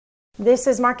This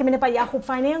is Market Minute by Yahoo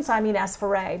Finance. I'm Ines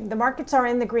Ferre. The markets are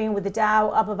in the green with the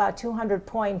Dow up about 200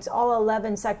 points. All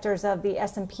 11 sectors of the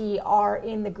S&P are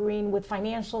in the green with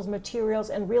financials,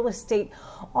 materials, and real estate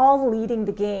all leading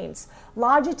the gains.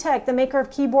 Logitech, the maker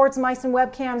of keyboards, mice, and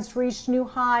webcams, reached new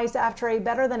highs after a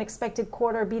better than expected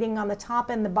quarter, beating on the top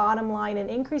and the bottom line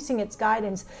and increasing its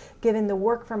guidance given the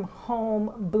work from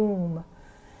home boom.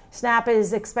 Snap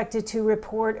is expected to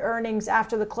report earnings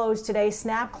after the close today.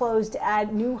 Snap closed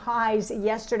at new highs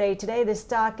yesterday. Today, the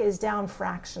stock is down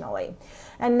fractionally.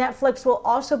 And Netflix will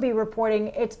also be reporting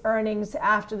its earnings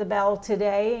after the bell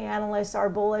today. Analysts are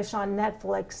bullish on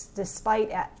Netflix,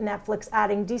 despite Netflix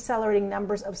adding decelerating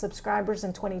numbers of subscribers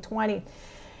in 2020.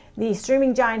 The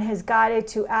streaming giant has guided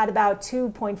to add about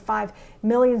 2.5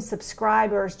 million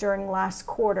subscribers during last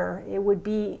quarter. It would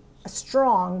be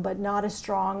strong, but not as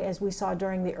strong as we saw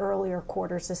during the earlier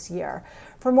quarters this year.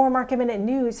 For more Market Minute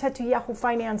news, head to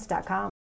yahoofinance.com.